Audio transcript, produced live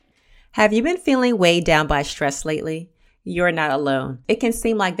Have you been feeling weighed down by stress lately? You're not alone. It can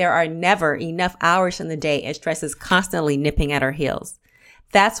seem like there are never enough hours in the day and stress is constantly nipping at our heels.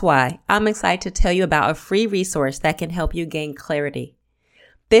 That's why I'm excited to tell you about a free resource that can help you gain clarity.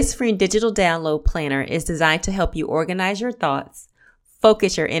 This free digital download planner is designed to help you organize your thoughts,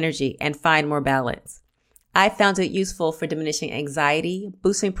 focus your energy, and find more balance. I found it useful for diminishing anxiety,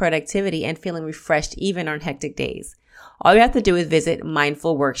 boosting productivity, and feeling refreshed even on hectic days. All you have to do is visit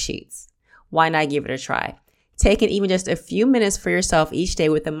Mindful Worksheets. Why not give it a try? Taking even just a few minutes for yourself each day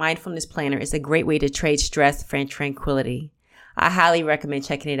with the mindfulness planner is a great way to trade stress for tranquility. I highly recommend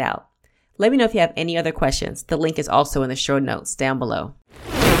checking it out. Let me know if you have any other questions. The link is also in the show notes down below.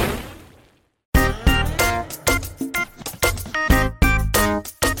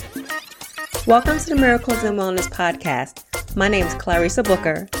 Welcome to the Miracles in Wellness podcast. My name is Clarissa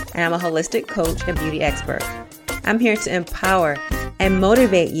Booker, and I'm a holistic coach and beauty expert. I'm here to empower and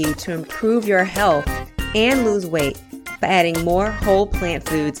motivate you to improve your health and lose weight by adding more whole plant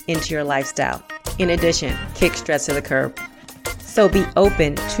foods into your lifestyle. In addition, kick stress to the curb. So be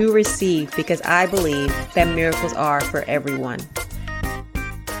open to receive, because I believe that miracles are for everyone.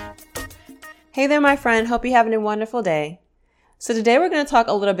 Hey there, my friend. Hope you're having a wonderful day. So today we're going to talk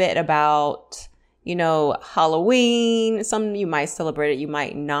a little bit about, Halloween. Some of you might celebrate it, you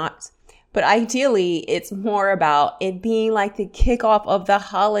might not. But ideally, it's more about it being like the kickoff of the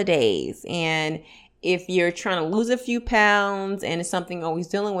holidays. And if you're trying to lose a few pounds and it's something you're always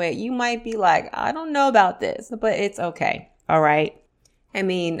dealing with, you might be like, I don't know about this, but it's okay. All right. I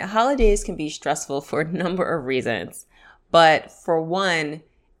mean, holidays can be stressful for a number of reasons. But for one,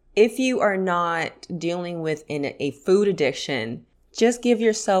 if you are not dealing with a food addiction, just give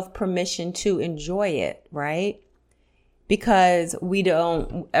yourself permission to enjoy it, right? Because we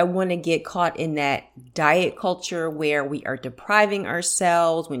don't want to get caught in that diet culture where we are depriving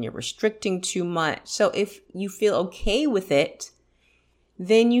ourselves, when you're restricting too much. So if you feel okay with it,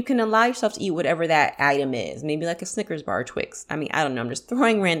 then you can allow yourself to eat whatever that item is. Maybe like a Snickers bar or Twix. I don't know. I'm just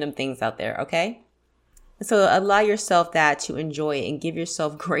throwing random things out there, okay? So allow yourself that to enjoy it and give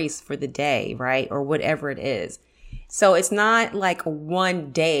yourself grace for the day, right? Or whatever it is. So it's not like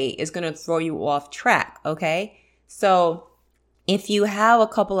one day is going to throw you off track, okay? So if you have a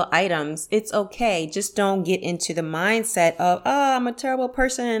couple of items, it's okay. Just don't get into the mindset of, I'm a terrible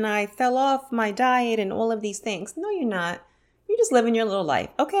person and I fell off my diet and all of these things. No, you're not. You're just living your little life,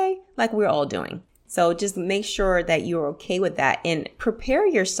 okay? Like we're all doing. So just make sure that you're okay with that and prepare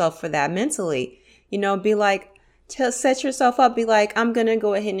yourself for that mentally. Be like, set yourself up. Be like, I'm going to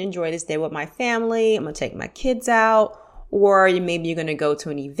go ahead and enjoy this day with my family. I'm going to take my kids out. Or maybe you're going to go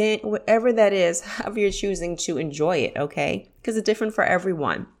to an event, whatever that is, however you're choosing to enjoy it, okay? Because it's different for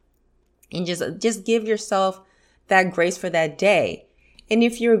everyone. And just give yourself that grace for that day. And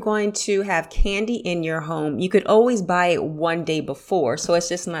if you're going to have candy in your home, you could always buy it one day before. So it's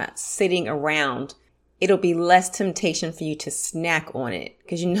just not sitting around. It'll be less temptation for you to snack on it.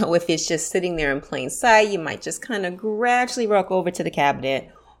 Because if it's just sitting there in plain sight, you might just kind of gradually walk over to the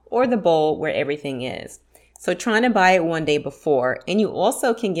cabinet or the bowl where everything is. So trying to buy it one day before. And you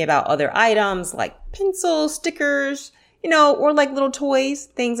also can give out other items like pencils, stickers, or like little toys,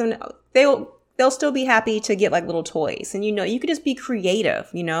 things. And they'll still be happy to get like little toys. And you could just be creative,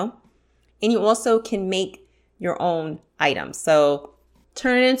 And you also can make your own items. So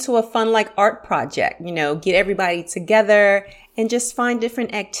turn it into a fun like art project, get everybody together and just find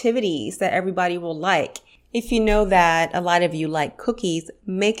different activities that everybody will like. If you know that a lot of you like cookies,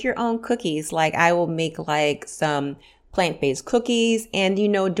 make your own cookies. Like I will make like some plant-based cookies, and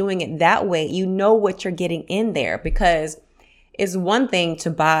doing it that way, you know what you're getting in there, because it's one thing to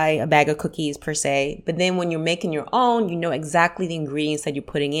buy a bag of cookies per se, but then when you're making your own, you know exactly the ingredients that you're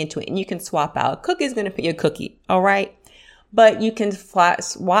putting into it, and you can swap out. A cookie is going to be a cookie. All right. But you can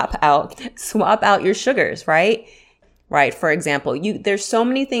swap out your sugars, right? Right. For example, there's so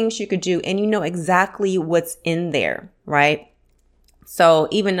many things you could do, and you know exactly what's in there, right? So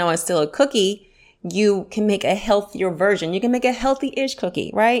even though it's still a cookie, you can make a healthier version. You can make a healthy-ish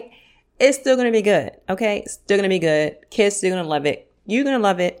cookie, right? It's still going to be good. Okay. It's still going to be good. Kids still going to love it. You're going to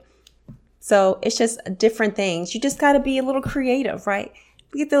love it. So it's just different things. You just got to be a little creative, right?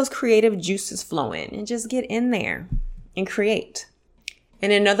 Get those creative juices flowing and just get in there and create.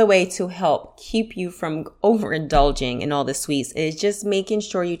 And another way to help keep you from overindulging in all the sweets is just making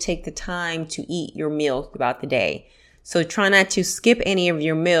sure you take the time to eat your meals throughout the day. So try not to skip any of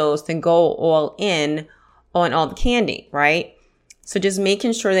your meals and go all in on all the candy, right? So just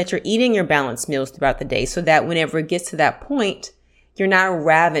making sure that you're eating your balanced meals throughout the day so that whenever it gets to that point, you're not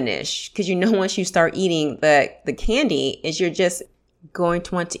ravenous. Because once you start eating the candy, you're just going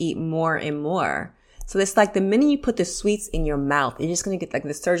to want to eat more and more. So it's like the minute you put the sweets in your mouth, you're just going to get like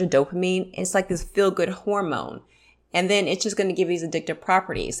the surge of dopamine. It's like this feel-good hormone. And then it's just going to give you these addictive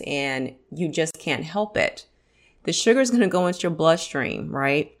properties and you just can't help it. The sugar is going to go into your bloodstream,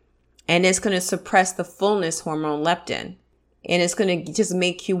 right? And it's going to suppress the fullness hormone leptin. And it's going to just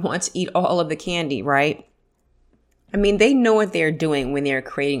make you want to eat all of the candy, right? I mean, they know what they're doing when they're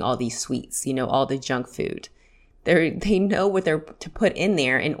creating all these sweets, all the junk food. They know what they're to put in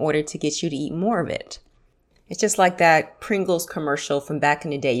there in order to get you to eat more of it. It's just like that Pringles commercial from back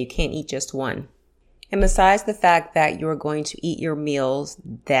in the day. You can't eat just one. And besides the fact that you're going to eat your meals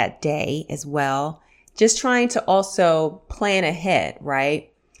that day as well, just trying to also plan ahead,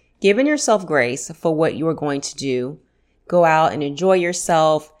 right? Giving yourself grace for what you are going to do. Go out and enjoy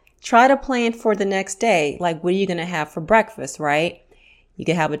yourself. Try to plan for the next day. Like, what are you going to have for breakfast, right? You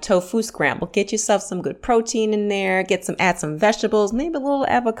can have a tofu scramble. Get yourself some good protein in there. Add some vegetables, maybe a little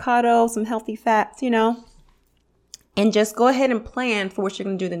avocado, some healthy fats, And just go ahead and plan for what you're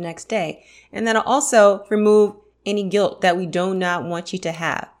going to do the next day. And that'll also remove any guilt that we do not want you to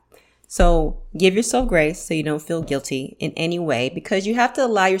have. So give yourself grace so you don't feel guilty in any way, because you have to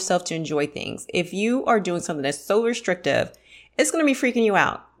allow yourself to enjoy things. If you are doing something that's so restrictive, it's going to be freaking you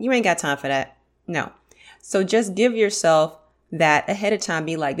out. You ain't got time for that. No. So just give yourself that ahead of time.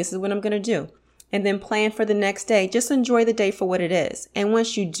 Be like, this is what I'm going to do. And then plan for the next day. Just enjoy the day for what it is. And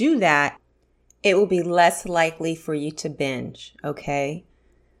once you do that, it will be less likely for you to binge. Okay.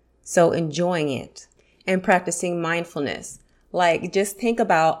 So enjoying it and practicing mindfulness. Like, just think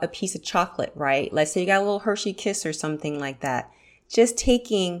about a piece of chocolate, right? Let's say you got a little Hershey Kiss or something like that. Just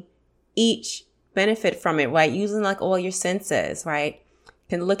taking each benefit from it, right? Using like all your senses, right?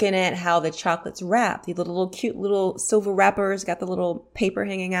 And looking at how the chocolate's wrapped. The little cute little silver wrappers, got the little paper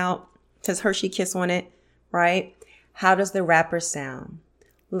hanging out, says Hershey Kiss on it, right? How does the wrapper sound?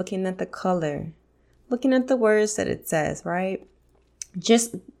 Looking at the color, looking at the words that it says, right?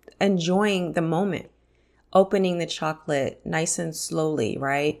 Just enjoying the moment. Opening the chocolate nice and slowly,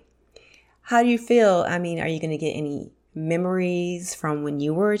 right? How do you feel? I mean, are you going to get any memories from when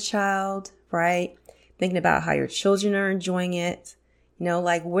you were a child, right? Thinking about how your children are enjoying it.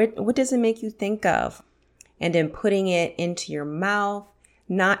 Like what does it make you think of? And then putting it into your mouth,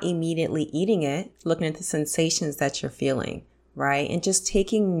 not immediately eating it, looking at the sensations that you're feeling, right? And just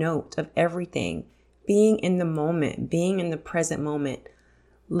taking note of everything, being in the moment, being in the present moment,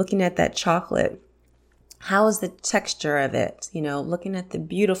 looking at that chocolate. How is the texture of it? Looking at the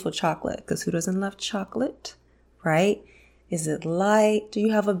beautiful chocolate, because who doesn't love chocolate, right? Is it light? Do you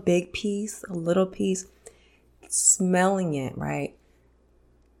have a big piece, a little piece? Smelling it, right?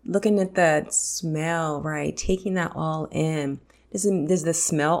 Looking at that smell, right? Taking that all in. Does the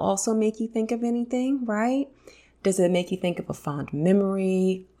smell also make you think of anything, right? Does it make you think of a fond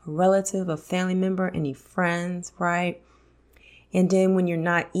memory, a relative, a family member, any friends, right? And then when you're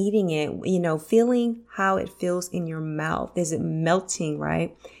not eating it, feeling how it feels in your mouth. Is it melting,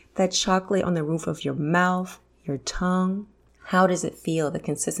 right? That chocolate on the roof of your mouth, your tongue. How does it feel? The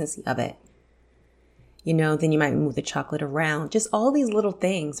consistency of it. Then you might move the chocolate around. Just all these little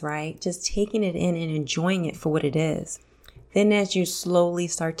things, right? Just taking it in and enjoying it for what it is. Then as you slowly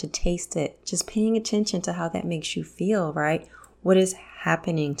start to taste it, just paying attention to how that makes you feel, right? What is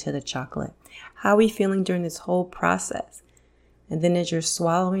happening to the chocolate? How are we feeling during this whole process? And then as you're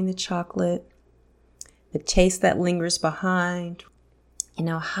swallowing the chocolate, the taste that lingers behind,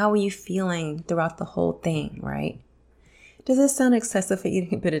 how are you feeling throughout the whole thing, right? Does it sound excessive for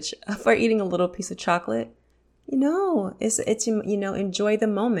eating a little piece of chocolate? It's enjoy the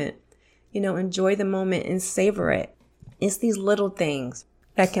moment. Enjoy the moment and savor it. It's these little things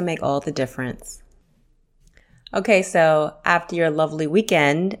that can make all the difference. Okay, so after your lovely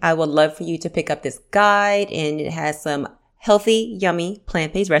weekend, I would love for you to pick up this guide, and it has some healthy, yummy,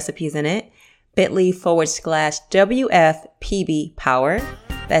 plant-based recipes in it. bit.ly/WFPB Power.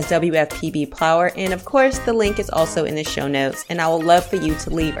 That's WFPB Power. And of course, the link is also in the show notes. And I would love for you to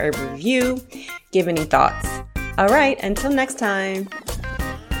leave a review, give any thoughts. All right, until next time.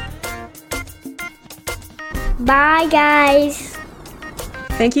 Bye, guys.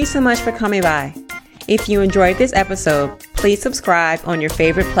 Thank you so much for coming by. If you enjoyed this episode, please subscribe on your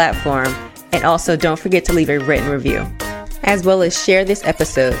favorite platform. And also don't forget to leave a written review, as well as share this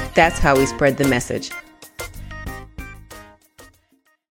episode. That's how we spread the message.